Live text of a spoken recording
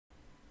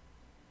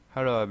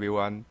Hello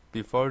everyone,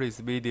 before this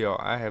video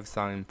I have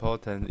some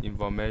important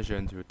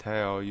information to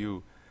tell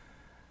you.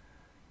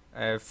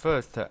 At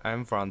first,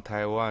 I'm from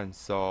Taiwan,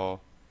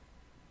 so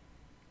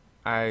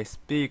I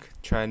speak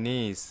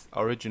Chinese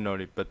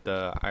originally, but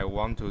I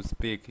want to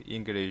speak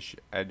English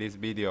at this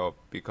video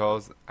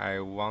because I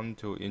want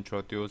to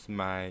introduce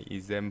my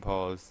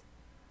examples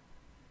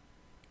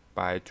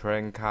by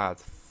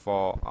Traincarts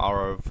for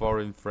our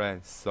foreign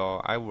friends,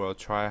 so I will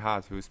try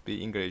hard to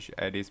speak English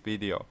at this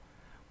video,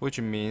 which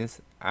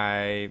means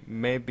I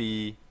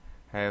maybe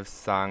have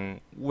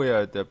some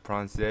weird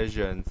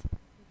pronunciations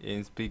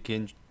in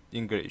speaking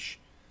English.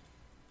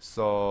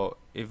 So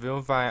if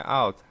you find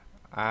out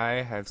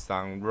I have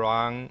some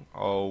wrong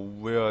or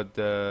weird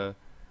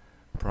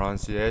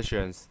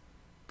pronunciations,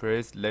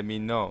 please let me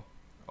know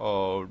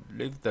or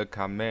leave the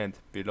comment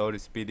below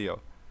this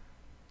video.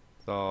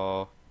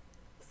 So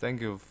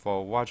thank you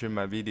for watching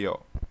my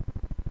video,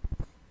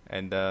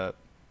 and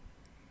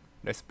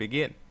let's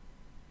begin.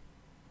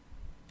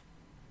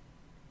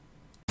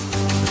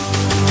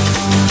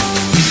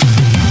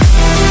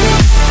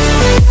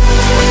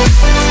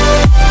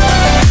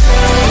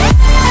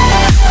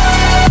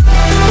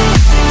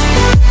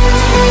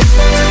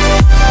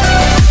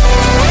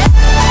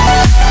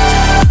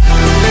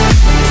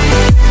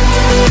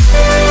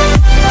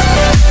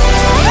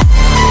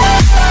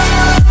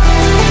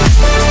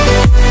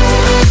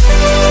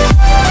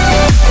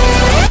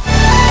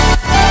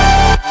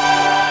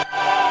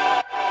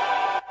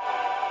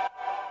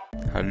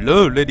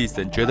 Hello ladies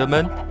and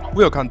gentlemen,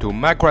 welcome to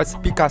Minecraft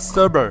Speaker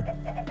server.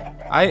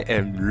 I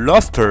am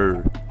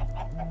Luster.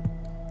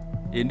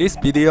 In this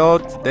video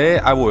today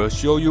I will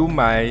show you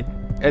my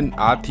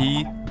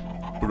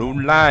NRT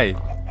blue line.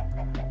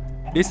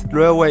 This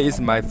railway is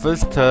my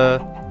first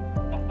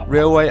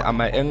railway on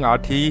my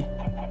NRT.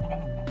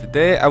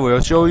 Today I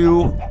will show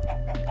you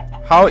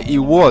how it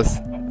works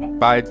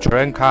by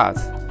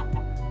Traincarts.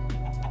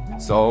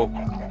 So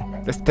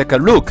let's take a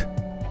look.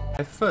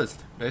 At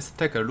first, let's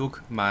take a look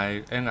at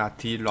my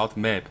NRT route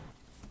map.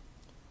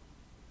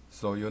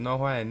 So you know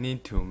why I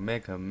need to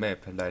make a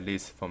map like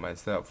this for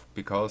myself,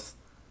 because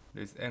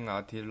this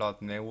NRT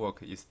route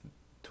network is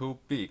too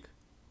big.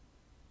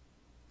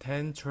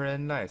 10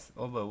 train lines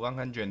over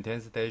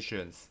 110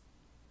 stations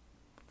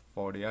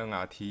for the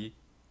NRT,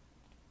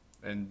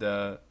 and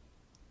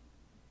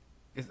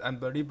it's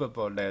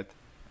unbelievable that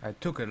I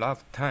took a lot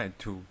of time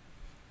to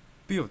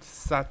build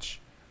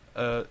such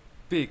a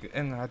big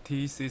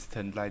NRT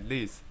system like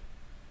this.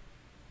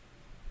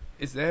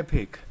 It's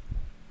epic.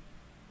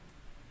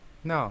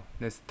 Now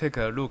let's take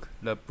a look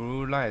at the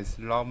blue line's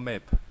route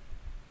map.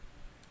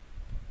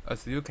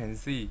 As you can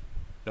see,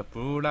 the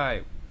blue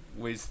line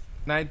with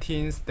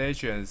 19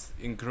 stations,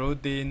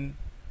 including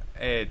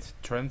 8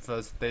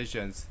 transfer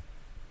stations,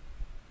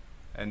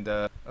 and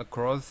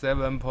across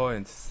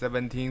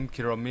 7.17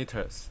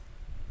 kilometers.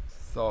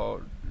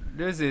 So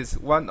this is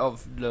one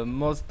of the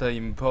most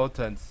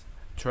important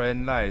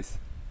train lines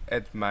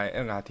at my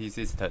NRT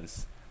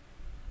systems.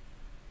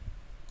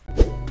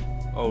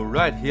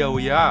 Alright, here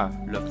we are,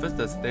 the first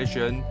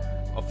station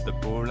of the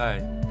blue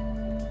line.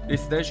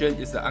 This station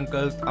is an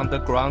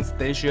underground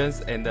station,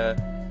 and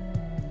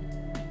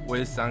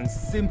with some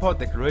simple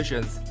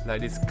decorations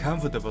like this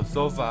comfortable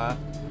sofa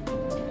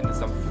and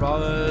some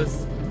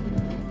flowers,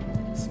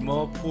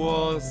 small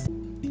pools.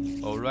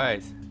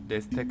 Alright,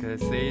 let's take a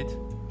seat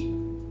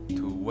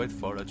to wait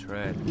for the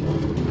train.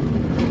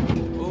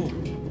 Oh,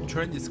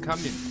 train is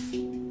coming.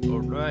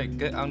 Alright,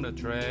 get on the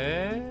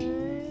train.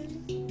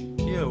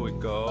 Here we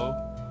go.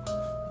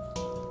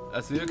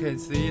 As you can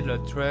see, the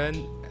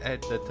train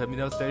at the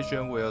terminal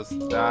station will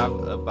stop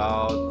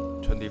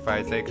about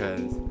 25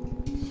 seconds.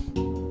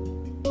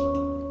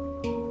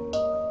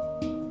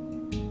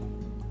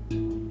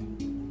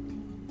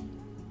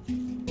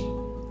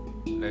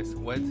 Let's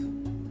wait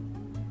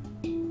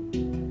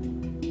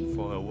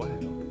for a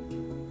while.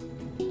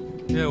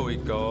 Here we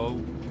go.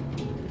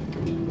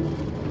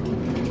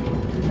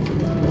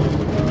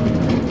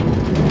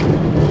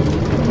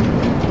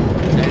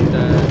 In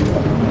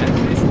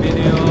this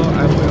video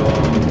I will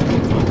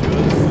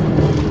introduce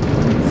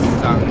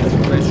some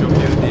special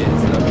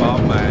buildings about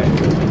my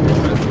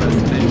transfer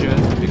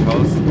stations,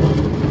 because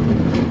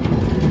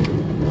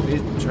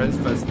these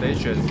transfer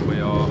stations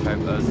will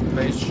have a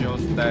special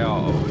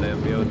style of their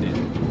building.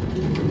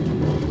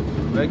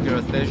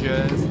 Regular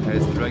stations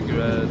has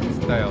regular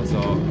style, so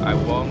I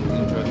won't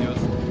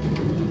introduce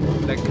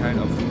that kind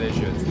of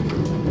stations.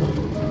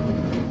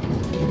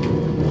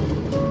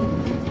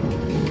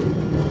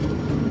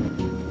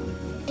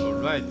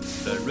 Alright,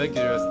 the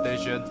regular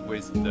station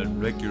with the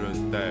regular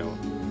style.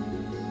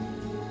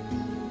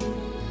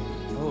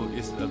 Oh,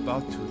 it's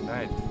about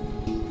tonight.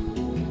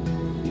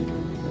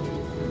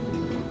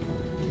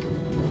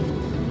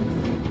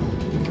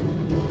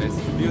 That's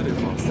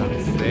beautiful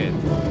sunset.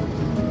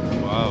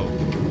 Wow.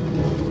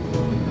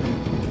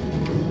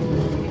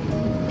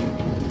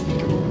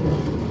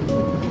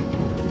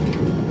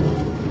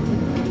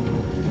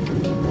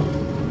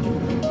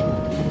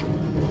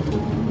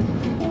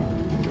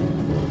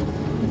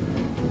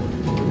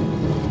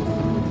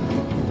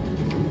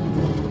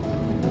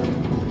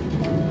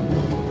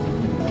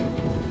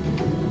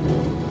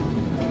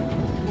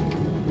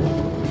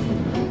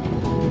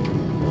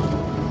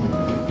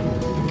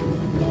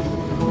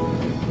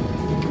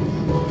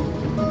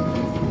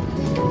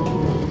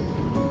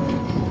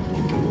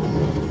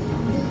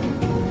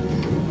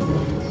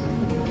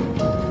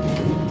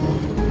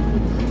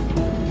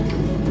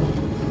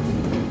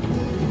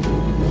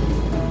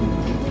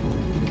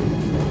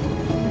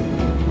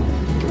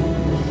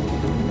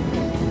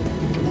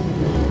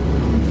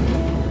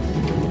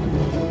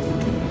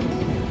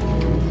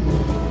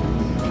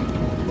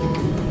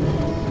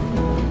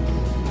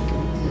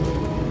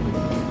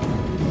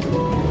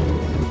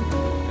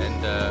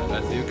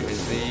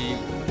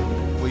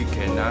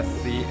 cannot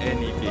see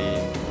anything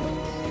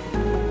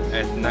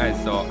at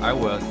night, so I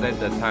will set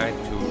the time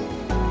to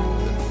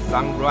the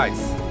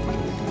sunrise.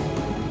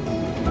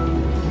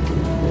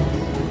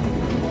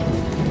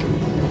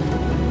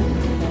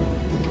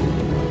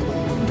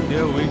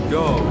 Here we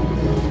go.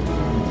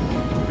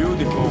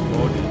 Beautiful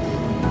morning.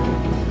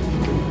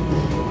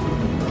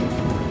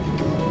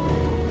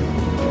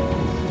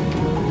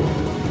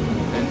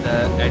 And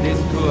at this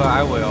tour,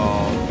 I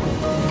will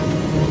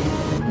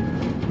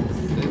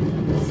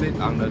sit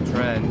on the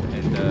train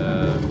and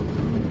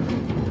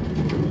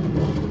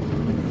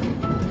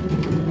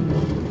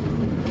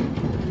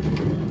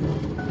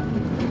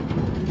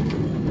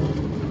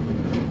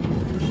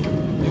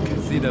you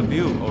can see the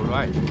view,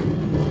 alright.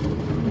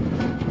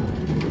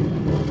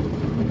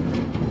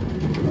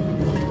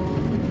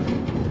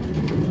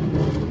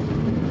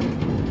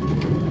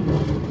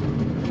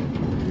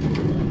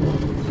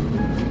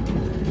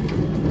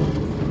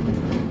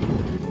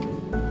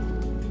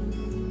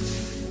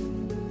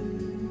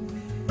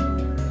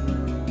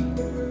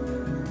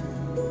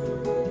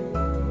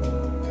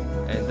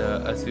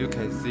 As you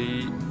can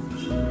see,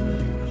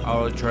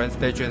 our train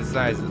station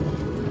size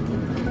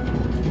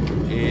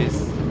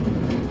is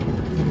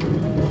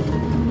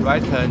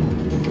written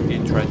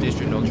in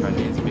traditional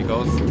Chinese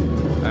because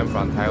I'm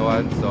from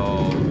Taiwan,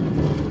 so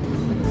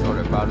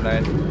sorry about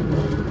that.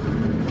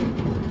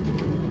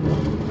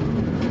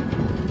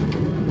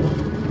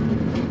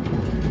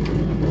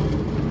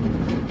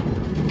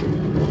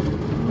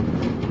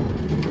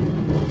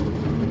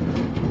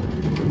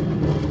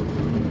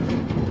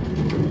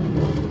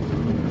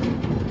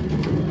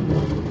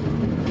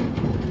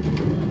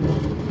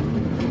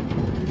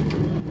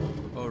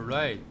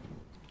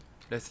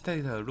 Let's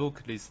take a look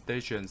at these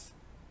stations.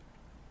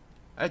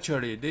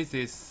 Actually, this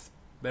is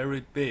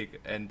very big,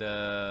 and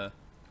there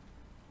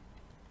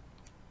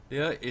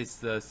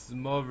is a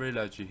small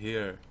village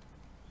here.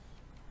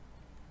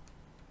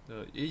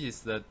 So it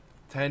is a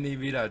tiny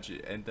village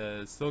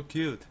and so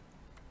cute.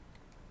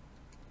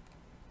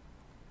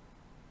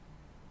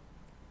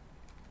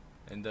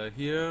 And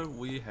here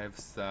we have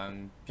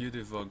some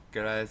beautiful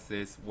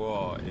glasses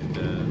wall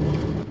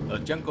and a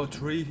jungle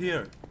tree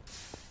here.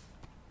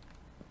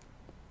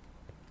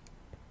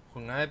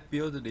 When I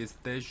built these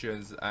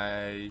stations,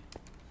 I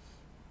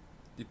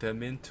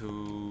determined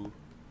to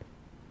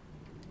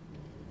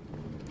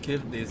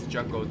keep this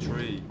jungle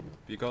tree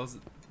because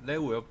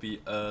there will be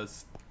a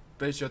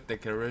special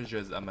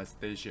decorations on my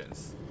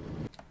stations.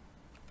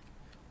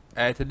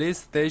 At these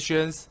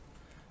stations,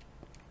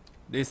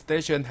 this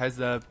station has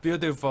a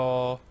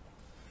beautiful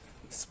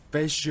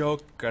special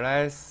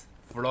glass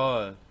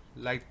floor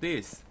like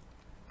this.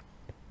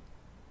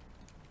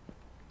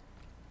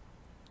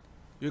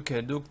 You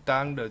can look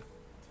down the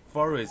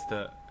forest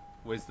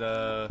with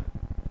a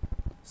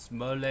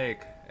small lake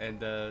and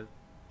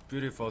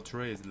beautiful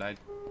trees like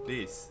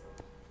this.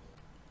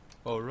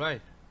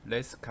 Alright,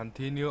 let's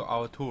continue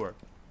our tour.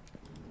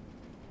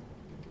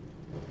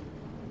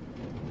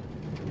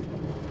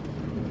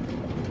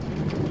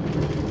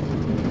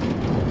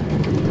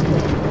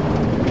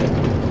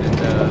 And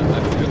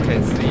as you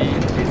can see,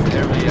 this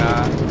area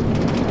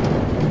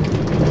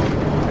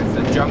is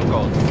a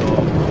jungle, so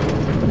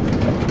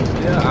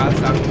there are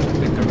some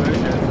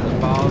decorations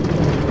about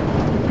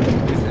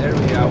this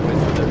area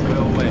with the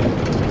railway.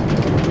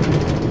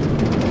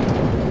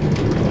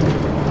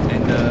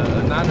 And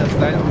another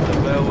side of the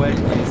railway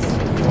is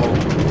for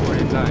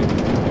green line.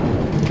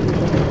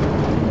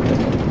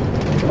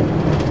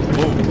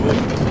 Oh,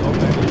 so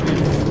many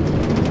leaves.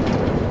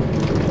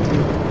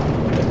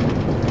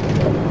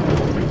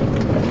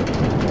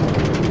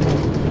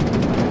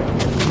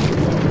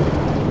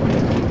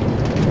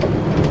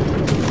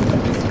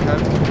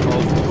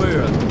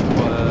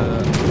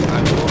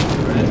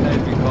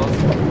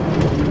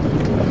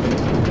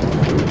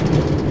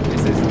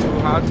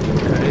 Hard to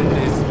clean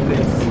this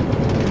place,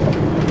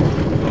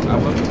 so I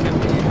will keep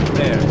it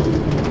there.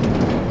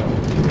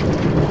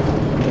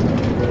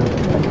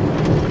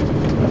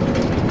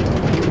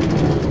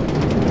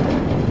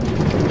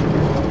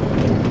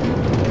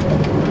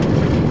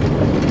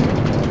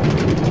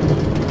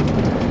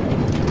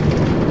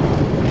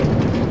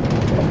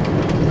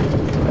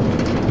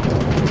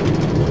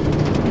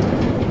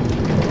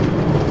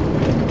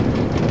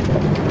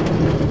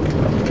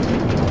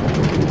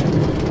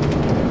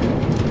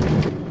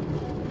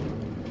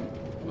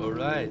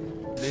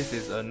 This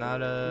is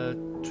another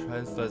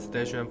transfer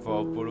station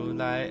for blue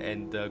line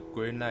and the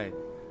green line,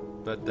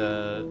 but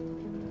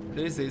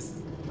this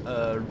is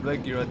a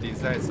regular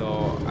design,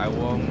 so I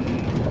won't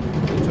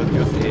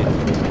introduce it.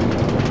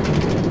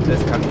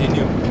 Let's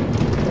continue.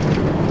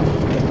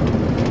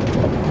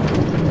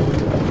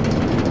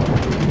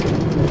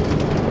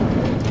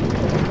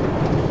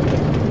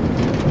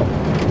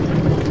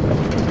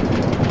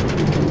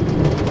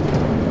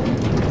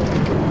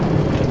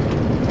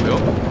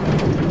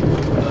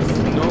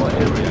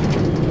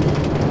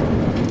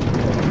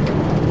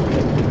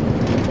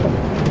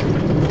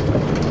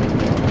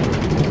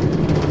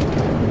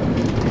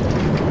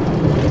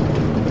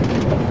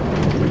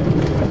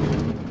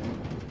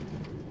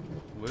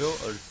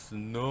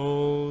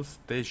 snow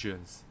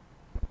stations.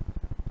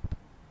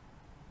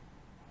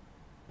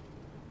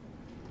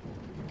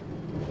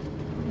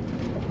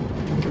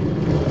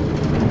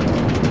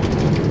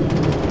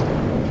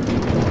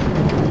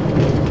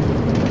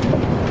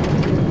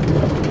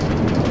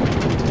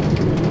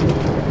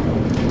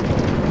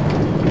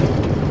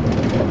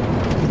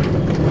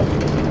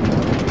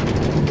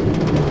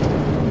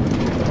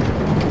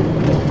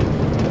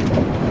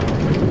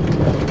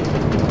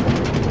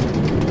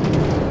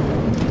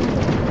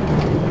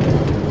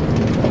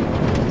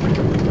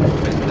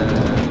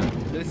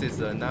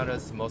 Another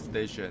small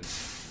station.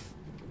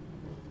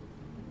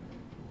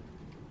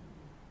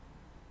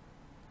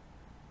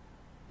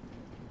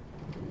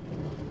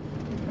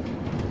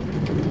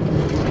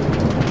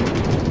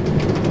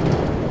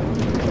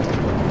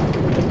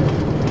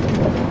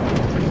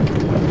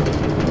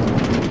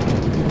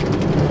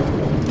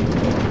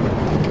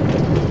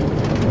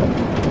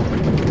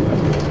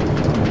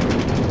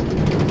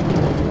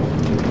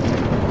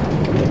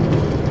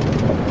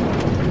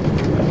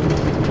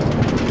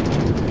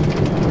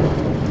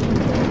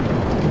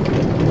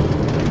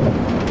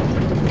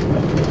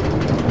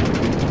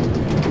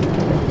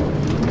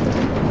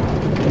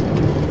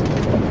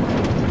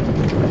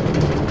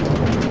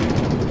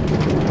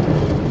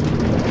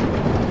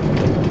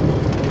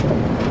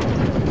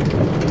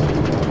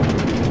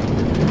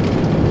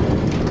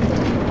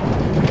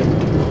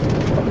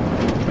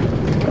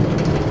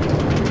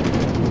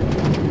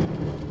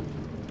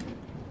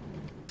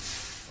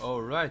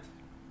 Alright,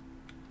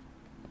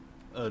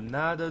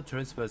 another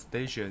transfer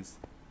stations.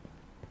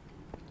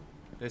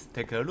 Let's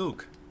take a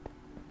look.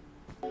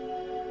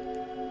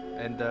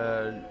 And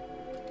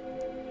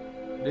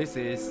this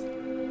is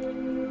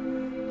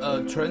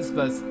a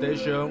transfer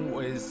station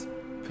with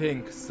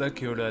pink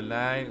circular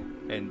line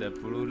and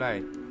blue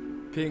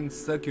line. Pink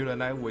circular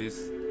line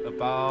with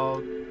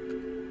about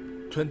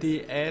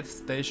 28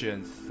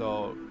 stations,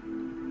 so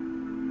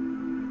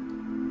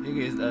it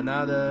is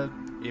another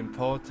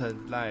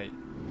important line.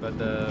 But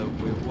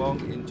we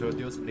won't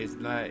introduce this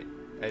line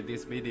at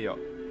this video.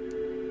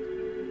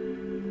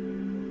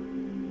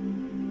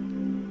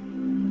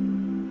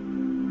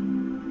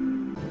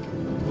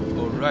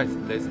 Alright,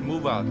 let's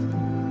move on.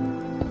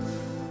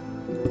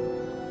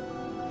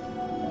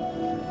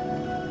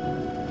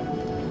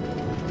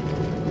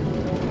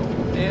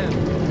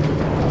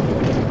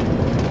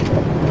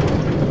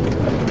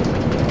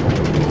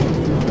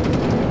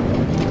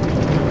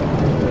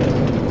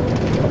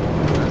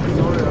 I'm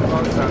sorry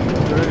about some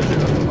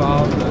direction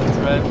about the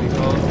train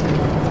because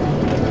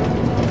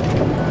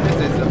this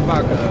is a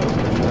bug. The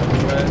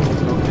train's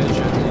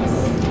location is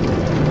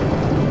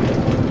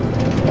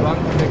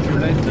wrong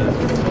calculated,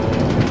 so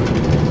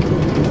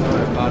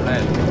sorry about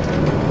that.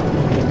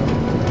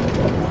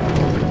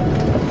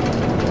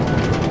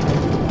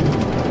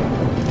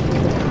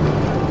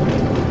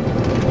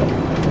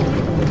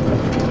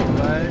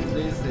 Right,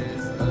 this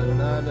is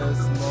another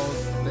small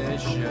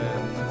station,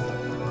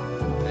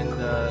 and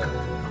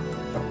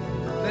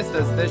this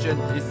station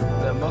is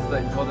the most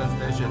important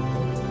station.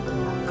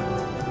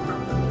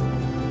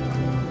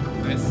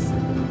 Let's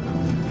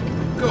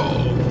go!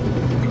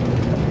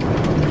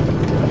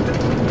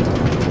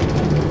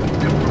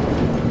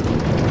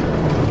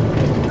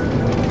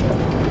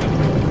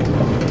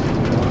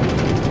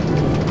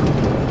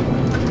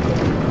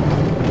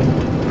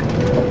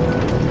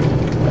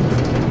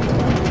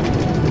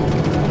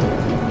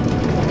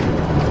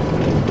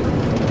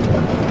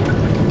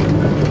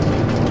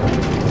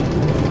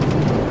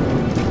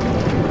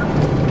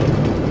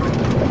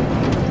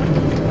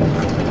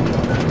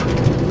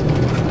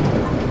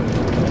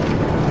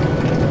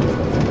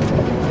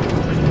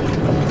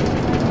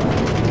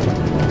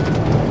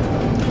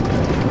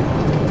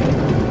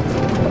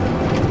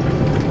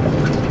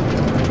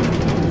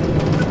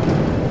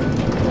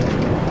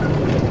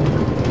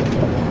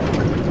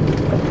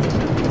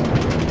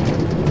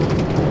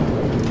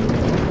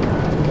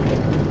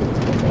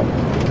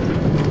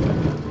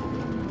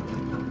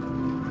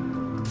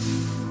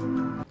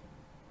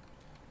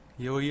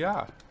 Here we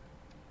are,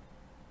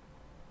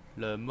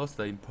 the most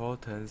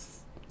important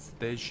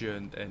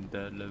station and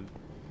the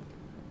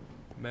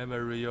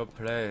memorial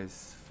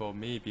place for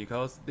me,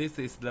 because this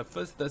is the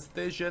first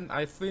station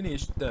I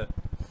finished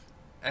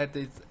at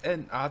its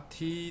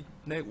NRT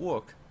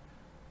network,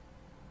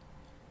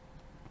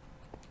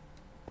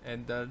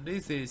 and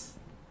this is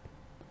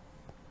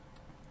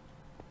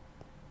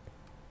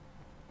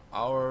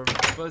our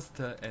first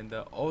and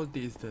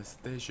oldest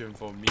station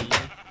for me.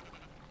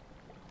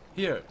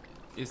 Here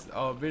is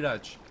our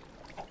village,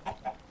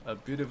 a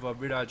beautiful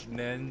village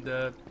named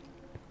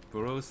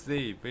Blue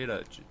Sea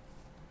Village.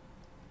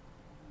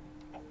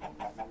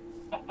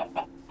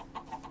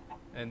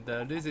 And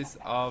this is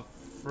our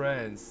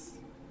friends'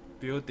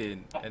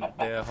 building and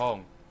their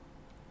home.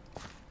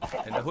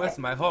 And where's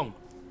my home?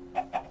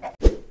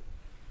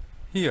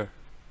 Here,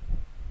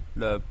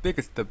 the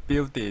biggest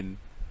building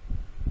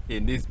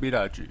in this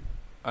village.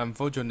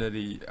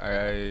 Unfortunately,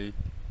 I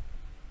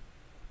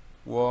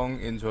won't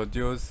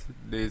introduce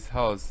this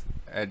house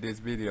at this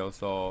video,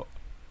 so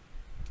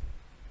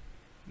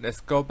let's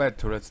go back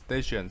to the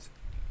stations.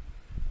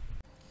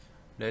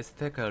 Let's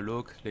take a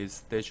look at this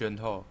station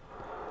hall.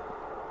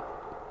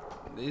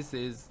 This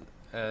is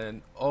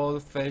an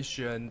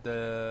old-fashioned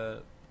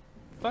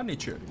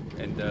furniture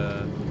and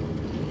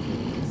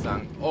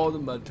some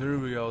old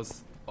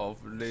materials of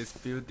this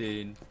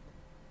building.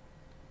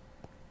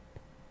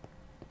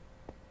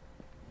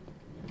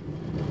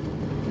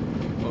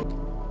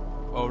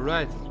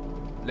 Alright,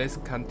 let's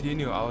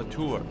continue our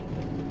tour.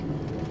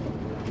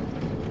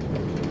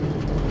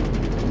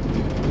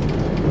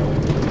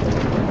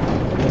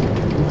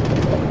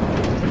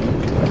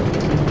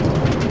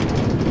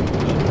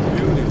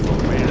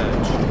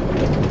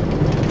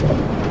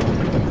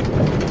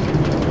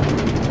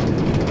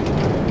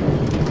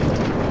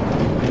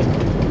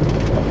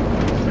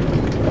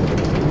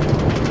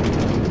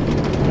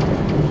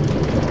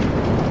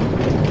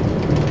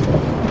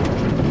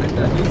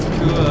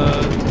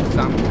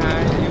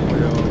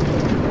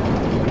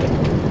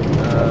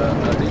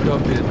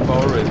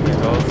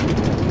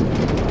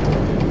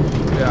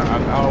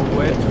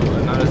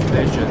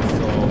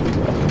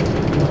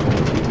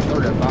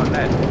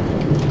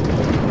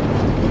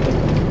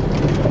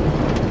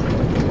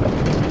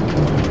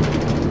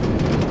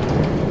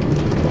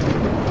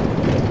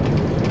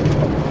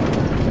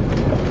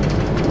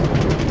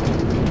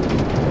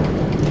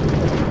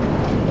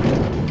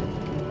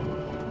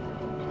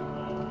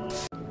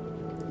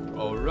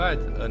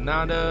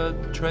 Another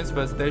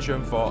transfer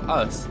station for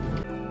us.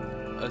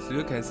 As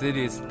you can see,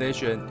 this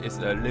station is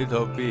a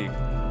little big,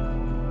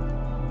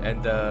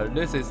 and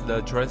this is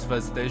the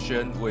transfer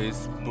station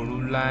with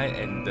blue line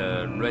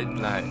and red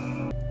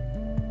line,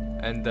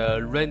 and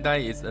the red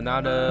line is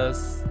another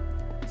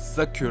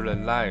circular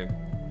line.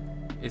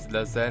 It's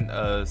the same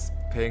as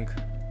pink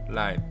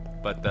line,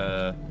 but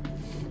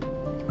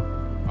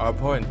our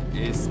point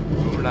is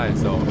blue line,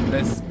 so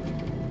let's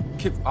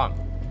keep on.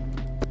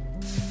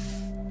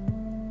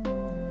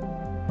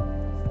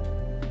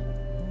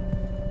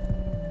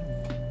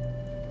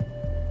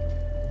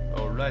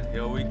 Alright,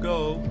 here we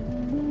go.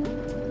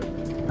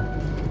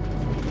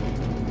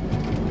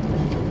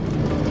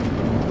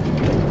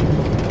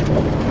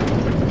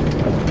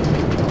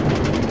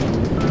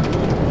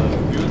 A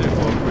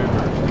beautiful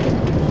river.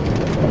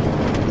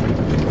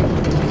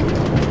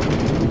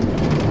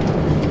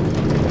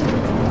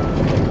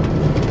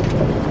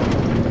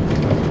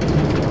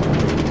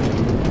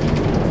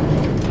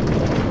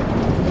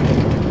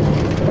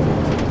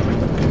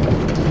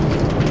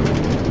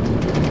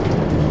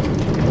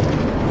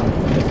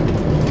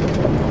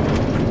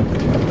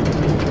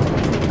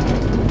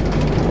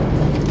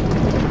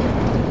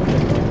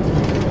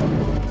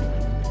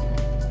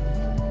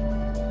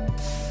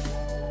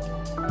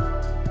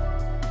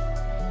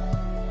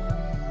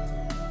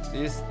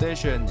 This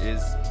station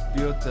is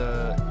built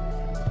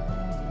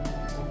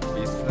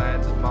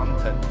beside the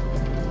mountain,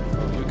 so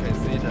you can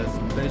see the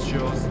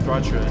spatial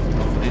structure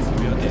of this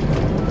building.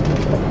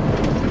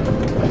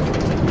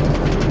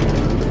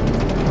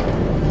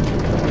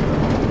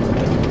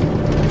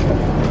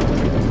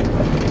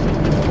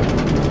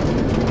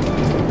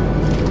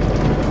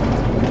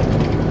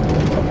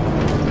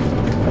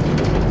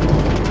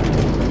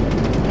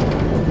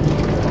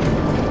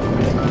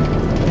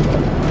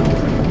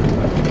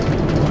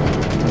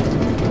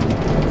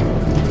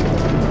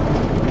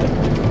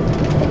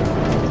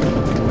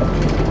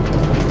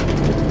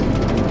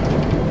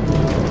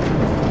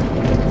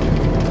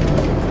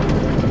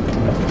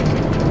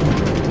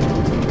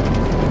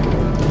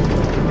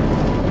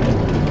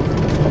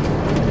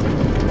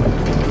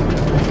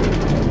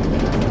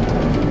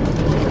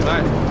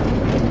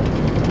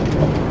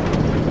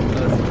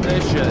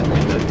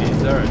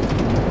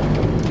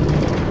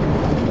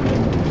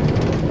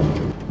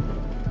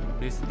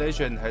 This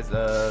station has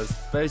a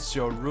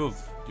special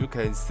roof. You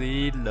can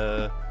see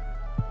the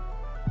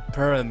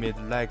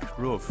pyramid-like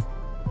roof.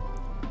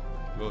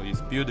 Oh,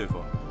 it's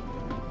beautiful.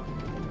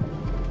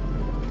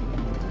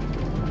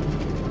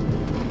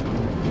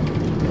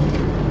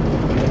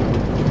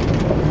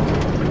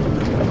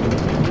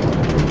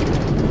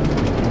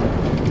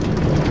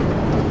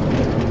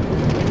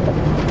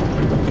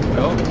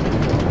 Well,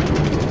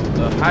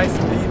 a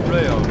high-speed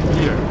rail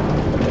here.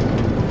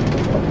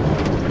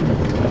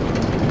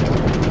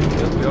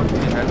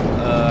 It has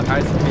a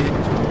high speed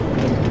to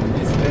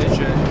this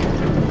station,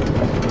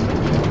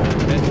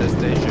 next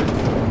stations.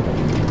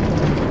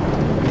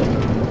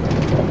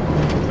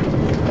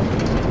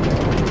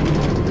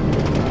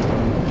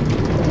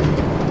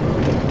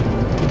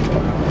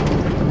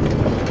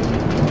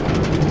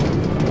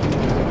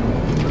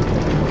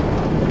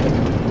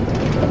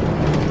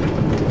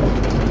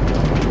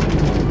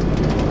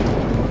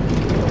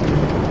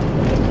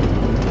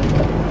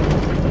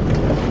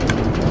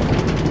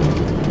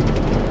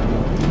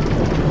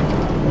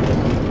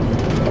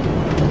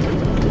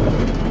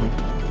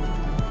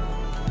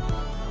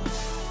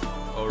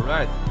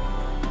 Alright,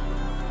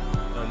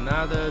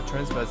 another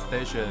transfer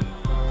station.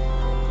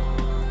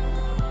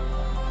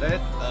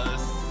 Let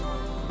us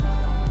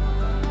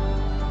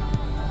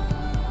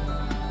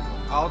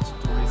out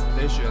to the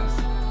stations.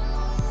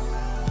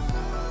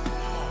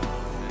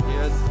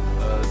 here's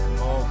a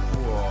small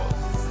pool,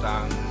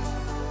 some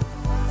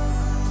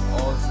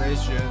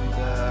old-fashioned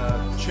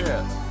chair,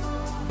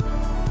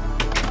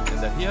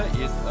 and here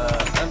is a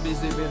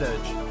NPC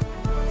village.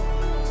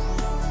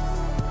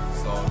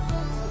 So,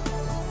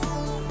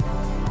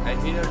 and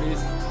here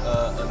is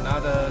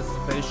another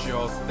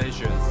special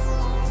station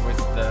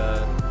with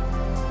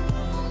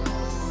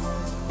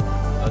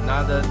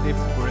another deep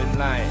green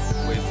line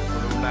with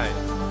blue line.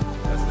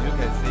 As you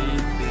can see,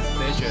 this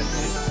station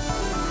is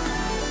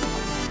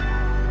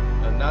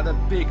another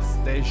big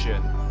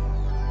station.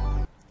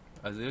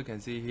 As you can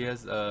see,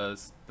 here's a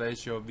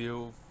spatial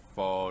view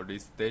for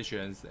these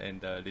stations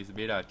and this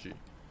village.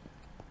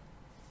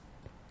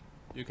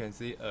 You can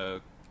see a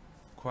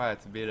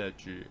quiet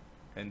village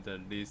and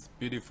these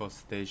beautiful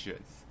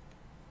stations.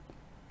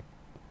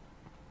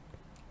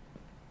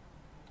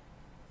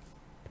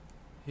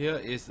 Here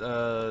is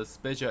a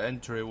special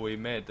entry we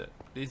made.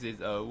 This is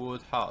a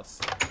wood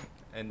house,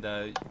 and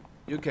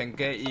you can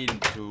get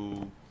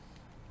into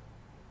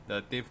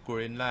the deep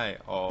green line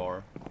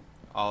or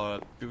our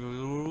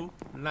blue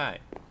line.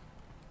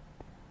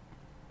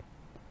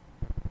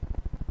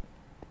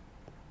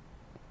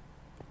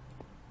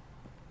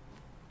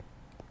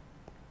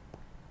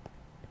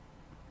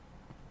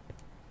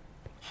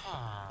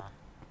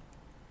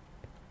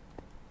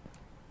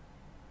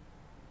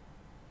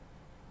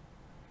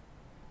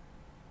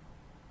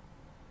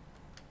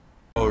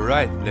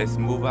 Alright, let's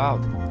move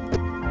out.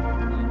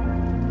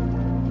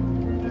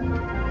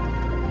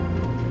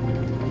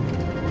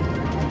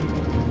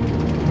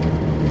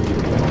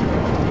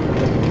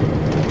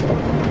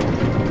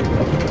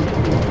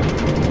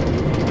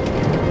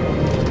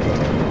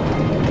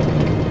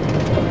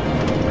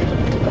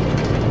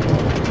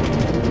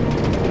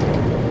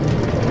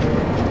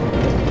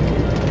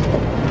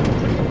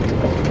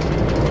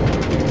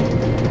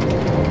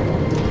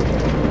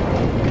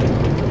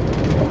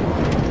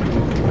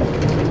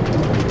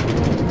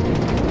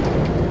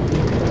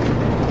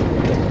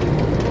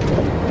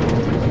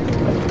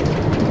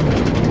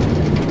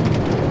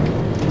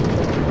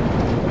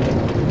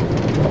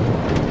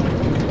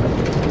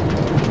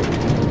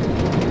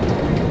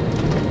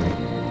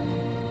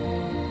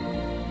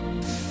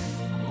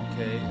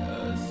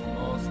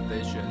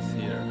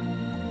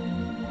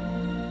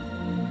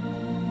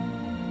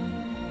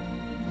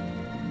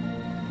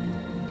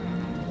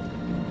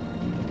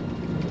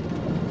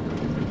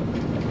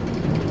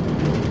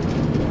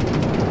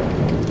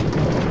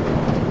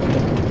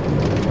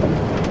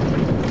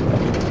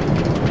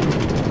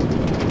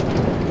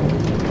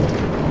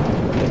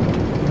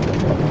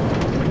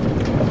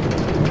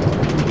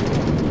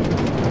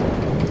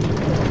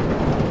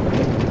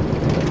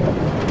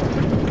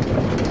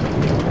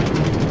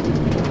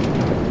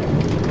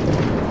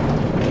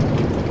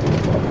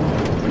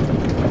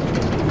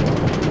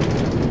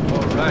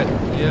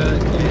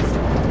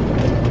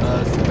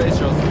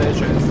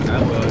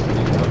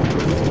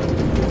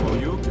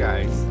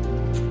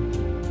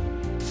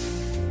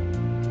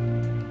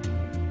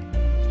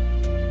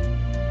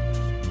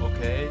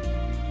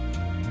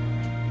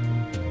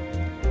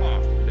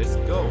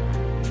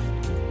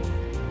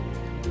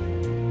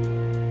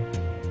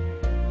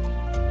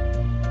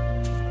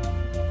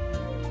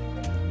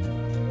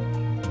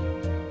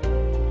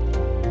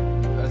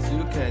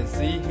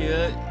 See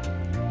here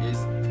is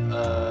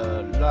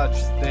large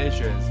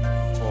stations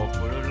for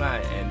blue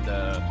line and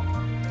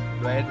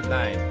red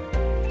line.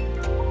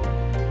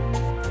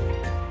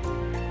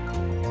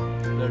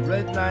 The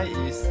red line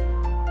is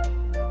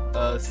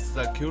a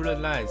circular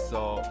line,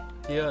 so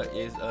here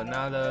is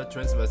another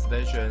transfer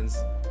stations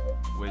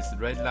with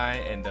red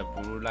line and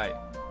blue line.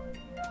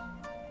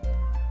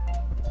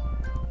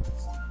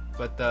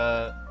 But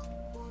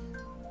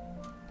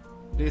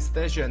this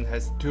station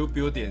has two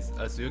buildings,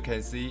 as you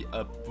can see,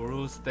 a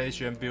blue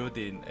station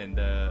building and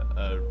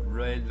a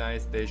red line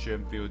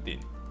station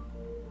building.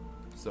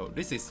 So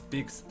this is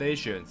big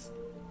stations.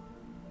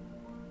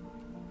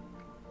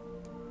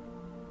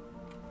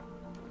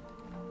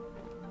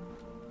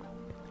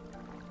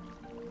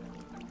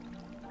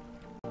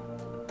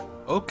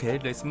 Okay,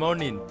 this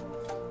morning,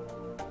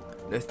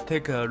 let's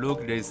take a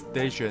look at these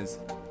stations.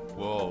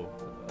 Whoa,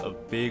 a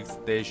big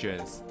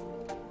stations.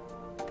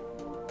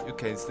 You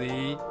can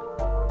see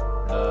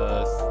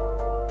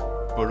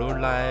the blue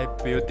light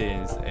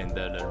buildings and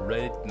the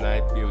red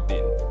light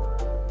building.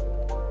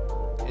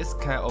 It's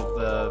kind of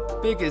the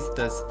biggest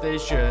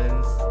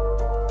stations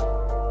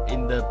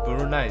in the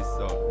blue light,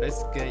 so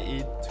let's get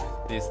it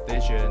this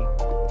station.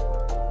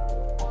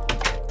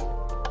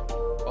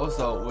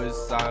 Also with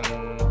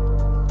some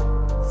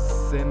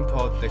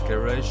simple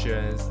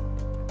decorations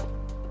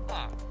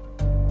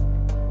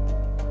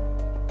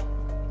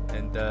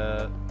and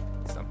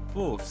some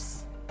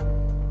booths.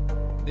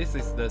 This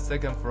is the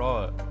second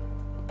floor.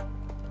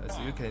 As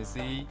you can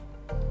see,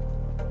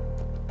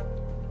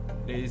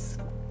 this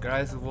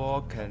glass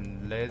wall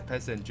can let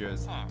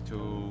passengers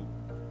to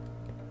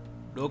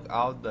look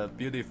out the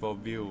beautiful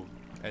view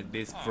at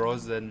this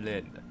frozen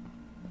land.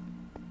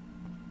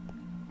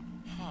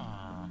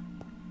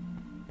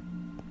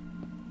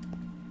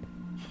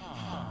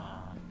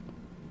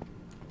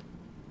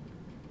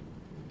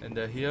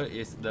 And here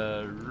is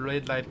the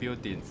red light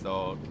building,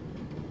 so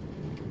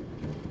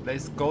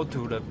let's go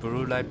to the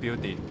blue light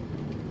building.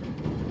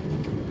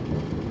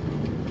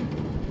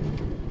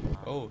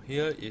 Oh,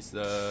 here is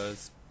a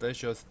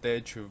special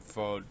statue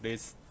for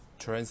these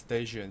train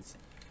stations,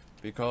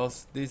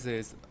 because this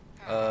is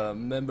a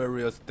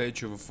memorial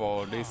statue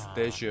for this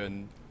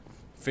station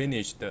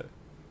finished.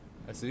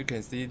 As you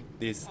can see,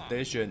 this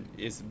station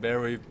is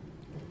very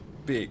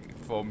big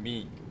for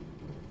me,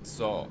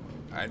 so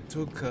I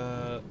took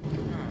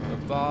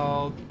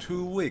about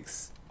 2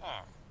 weeks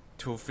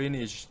to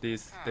finish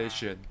this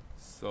station,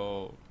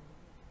 so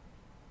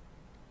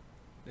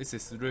this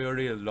is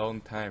really a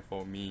long time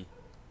for me.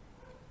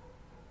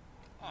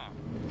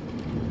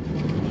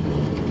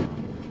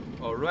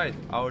 Alright,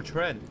 our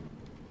train.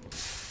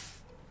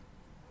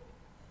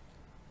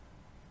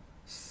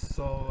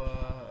 So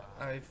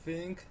I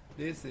think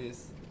this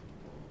is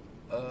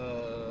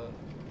the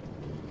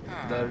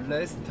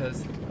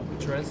latest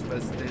transfer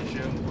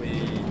station we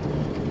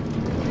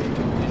need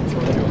to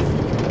introduce,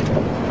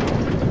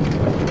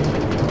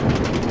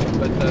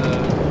 but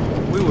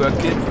we will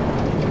keep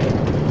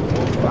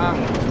move on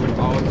to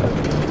our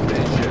terminal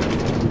station.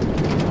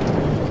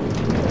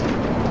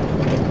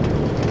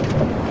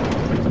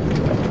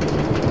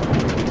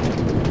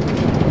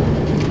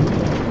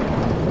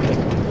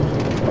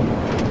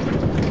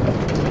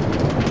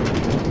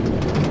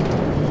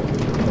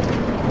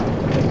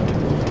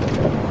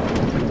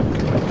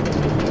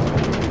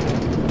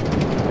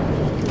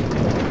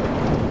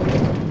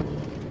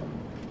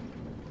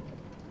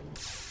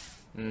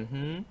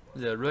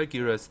 The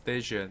regular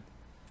station.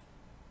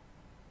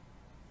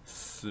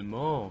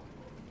 Small.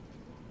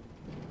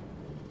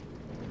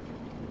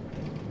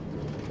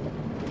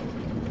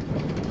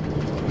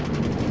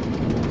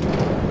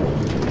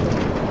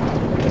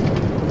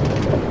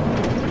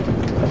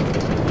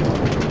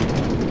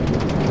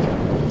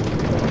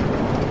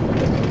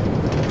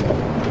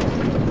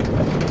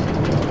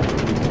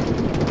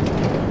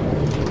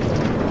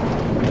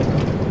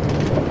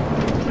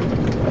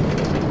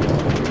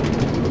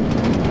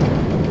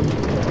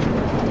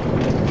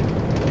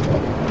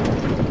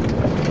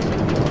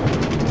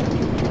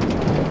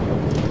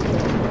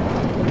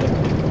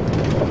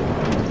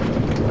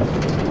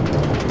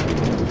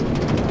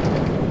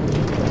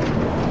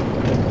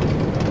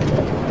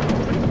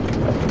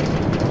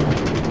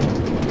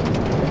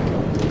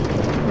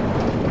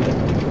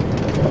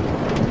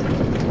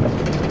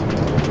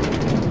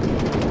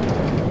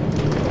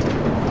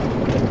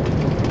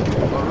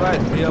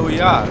 Here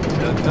we are,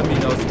 the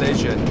terminal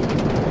station.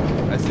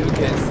 As you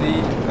can see,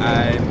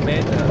 I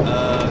made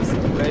a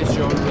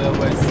special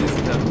railway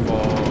system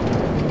for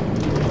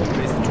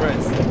these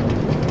trains,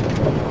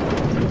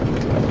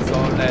 so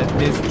that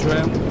this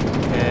train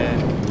can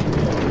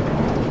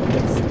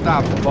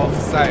stop both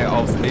sides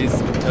of this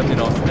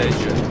terminal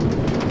station.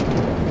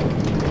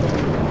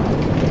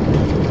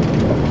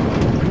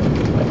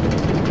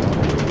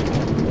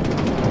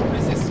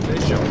 This is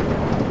special.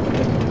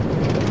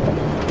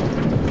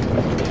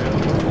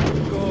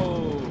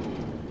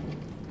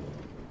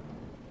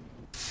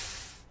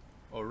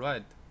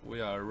 Alright,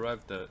 we are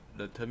arrived at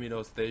the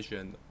terminal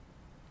station.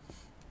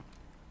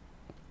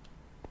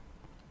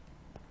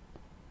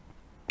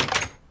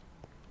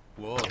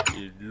 Whoa,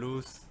 it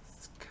looks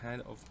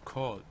kind of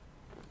cold.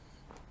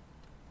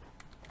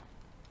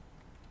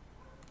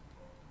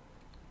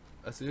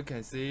 As you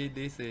can see,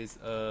 this is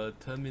a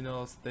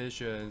terminal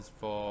station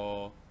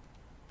for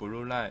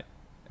Blue Line,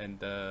 and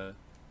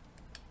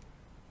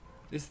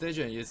this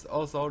station is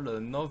also the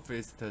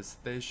northeast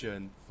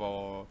station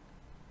for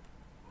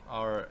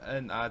our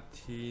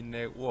NRT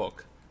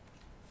network.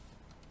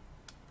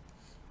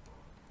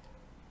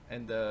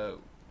 And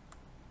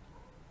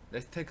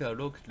let's take a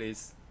look at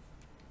this.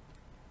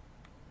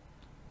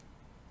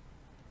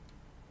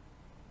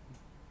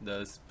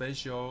 The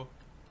special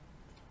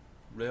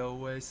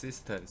railway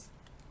systems.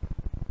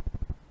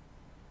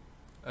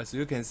 As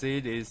you can see,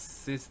 this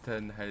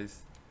system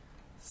has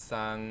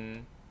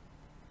some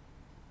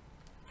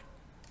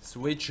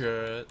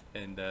switcher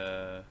and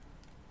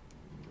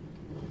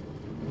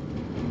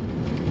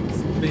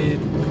speed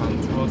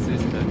control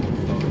system.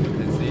 So you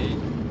can see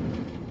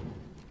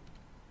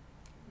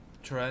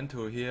train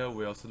to here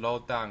will slow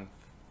down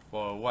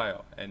for a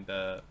while, and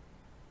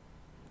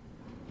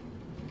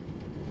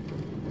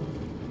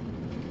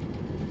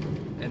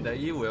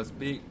it will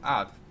speed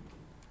up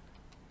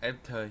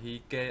after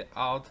he get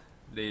out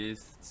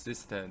this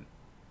system.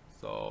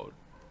 So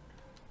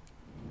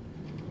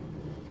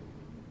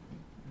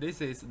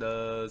this is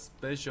the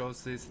special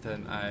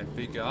system I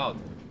figured out.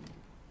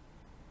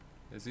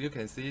 As you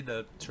can see,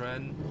 the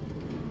train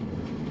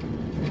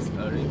is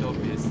a little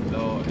bit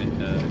slow,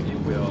 and it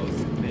will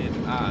speed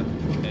up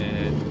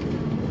and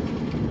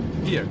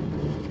here.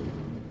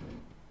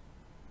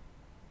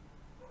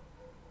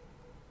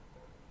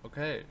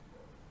 Okay,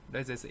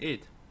 that is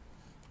it.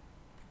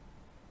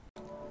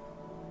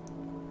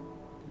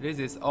 This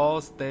is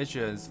all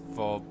stations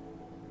for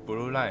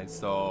Blue Line,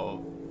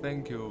 so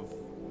thank you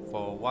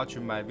for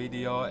watching my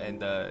video,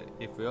 and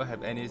if you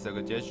have any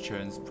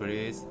suggestions,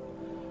 please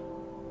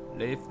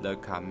leave the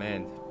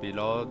comment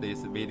below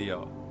this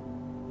video.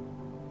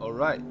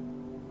 Alright,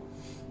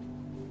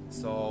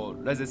 so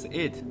that is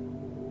it.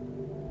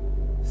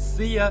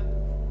 See ya!